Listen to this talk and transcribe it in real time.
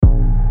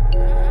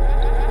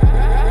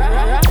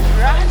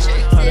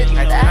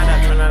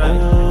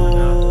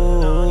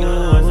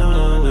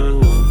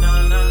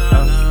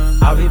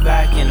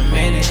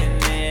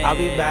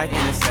back in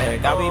a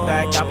sec. I'll be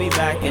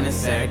back in a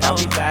sec. I'll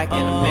be back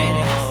in a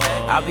minute.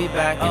 I'll be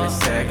back in a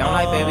sec. I'm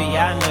like, baby,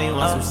 yeah, I know you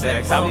want some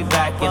sex. I'll be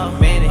back in a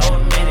minute.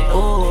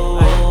 Ooh,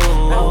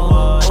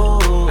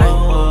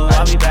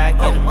 I'll be back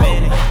in a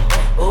minute.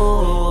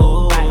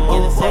 Ooh,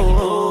 in a second.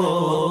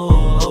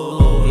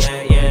 Ooh,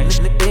 yeah.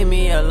 Leave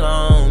me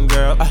alone,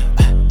 girl.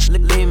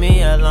 Leave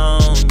me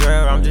alone,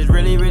 girl. I'm just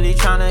really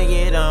tryna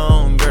get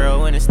on,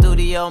 girl. In the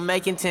studio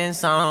making 10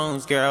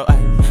 songs, girl.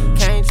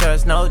 Can't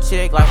trust no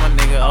chick like my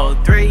nigga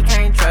 03.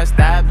 Can't trust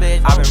that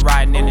bitch. I've been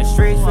riding in the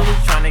streets, really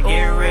tryna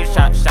get rich.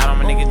 Shot on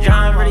my nigga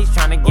John, really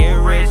tryna get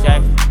rich.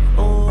 Yeah,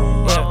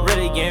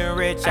 really getting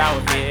rich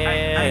out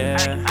here.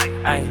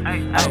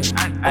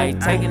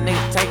 Take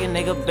a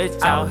nigga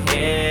bitch out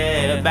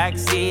here.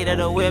 Backseat of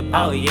the whip,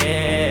 oh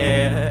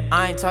yeah.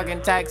 I ain't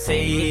talking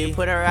taxi.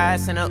 Put her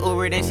ass in a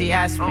Uber, then she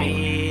asked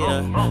me,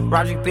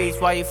 Rodrick Beach,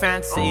 why you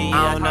fancy?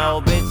 I don't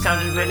know, bitch, I'm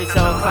just really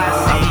so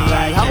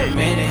classy. Hold a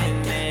minute.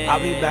 I'll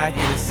be back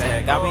in a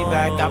sec. I'll be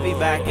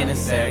back in a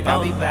sec.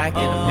 I'll be back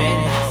in a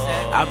minute.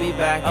 I'll be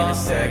back in a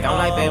sec. I'm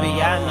like, baby,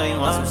 yeah, I know you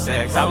want some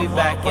sex. I'll be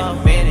back in a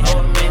minute.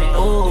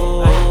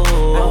 Ooh,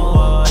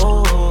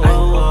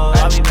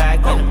 I'll be back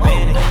in a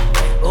minute.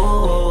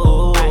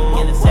 Ooh,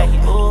 in a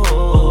second.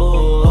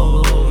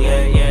 Ooh,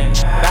 yeah.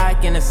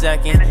 Back in a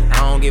second. I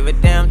don't give a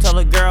damn. Tell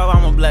a girl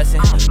I'm a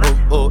blessing.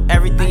 Ooh,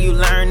 everything you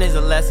learn is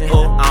a lesson.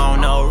 Ooh, I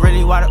don't know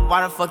really why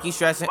the fuck you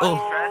stressing. Ooh.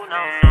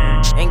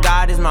 And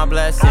God is my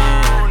blessing.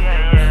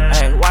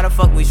 Hey, why the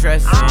fuck we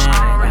stressing?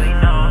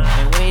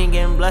 And we ain't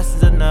getting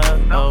blessings enough.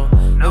 Oh,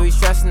 we be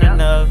stressing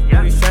enough.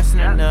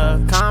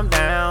 Calm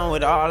down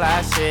with all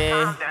that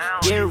shit.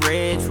 Get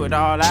rich with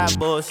all that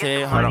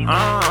bullshit. Hold on,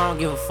 I don't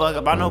give a fuck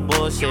about no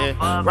bullshit.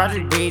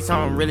 Rodrick Beats,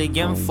 I'm really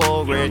getting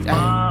full rich.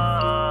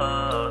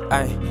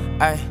 Ay,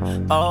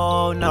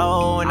 oh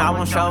no, and I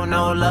won't show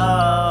no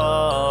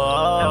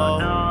love.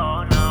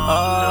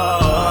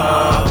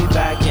 I'll be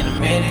back in a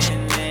minute.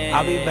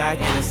 I'll be back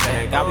in a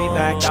sec. I'll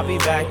be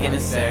back in a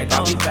sec.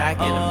 I'll be back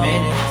in a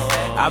minute.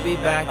 I'll be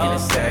back in a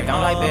sec. I'm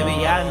like, baby,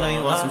 yeah, I know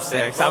you want some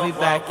sex. I'll be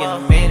back in a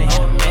minute.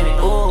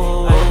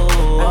 Ooh,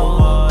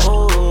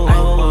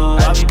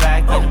 I'll be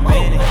back in a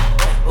minute.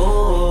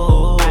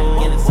 Ooh,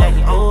 in a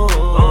second. Ooh,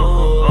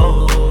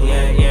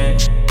 yeah.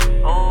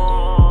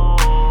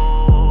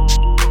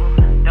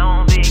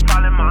 Don't be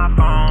calling my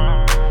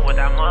phone with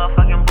that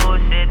motherfucking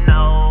bullshit. No.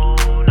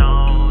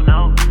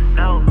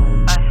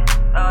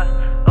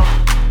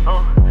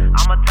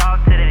 I'ma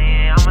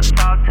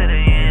talk to the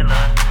end, look.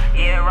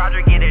 Yeah,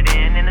 Rodrick get it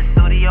in the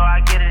studio,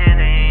 I get it in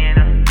the end.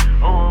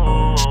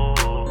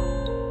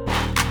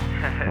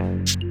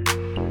 Ooh.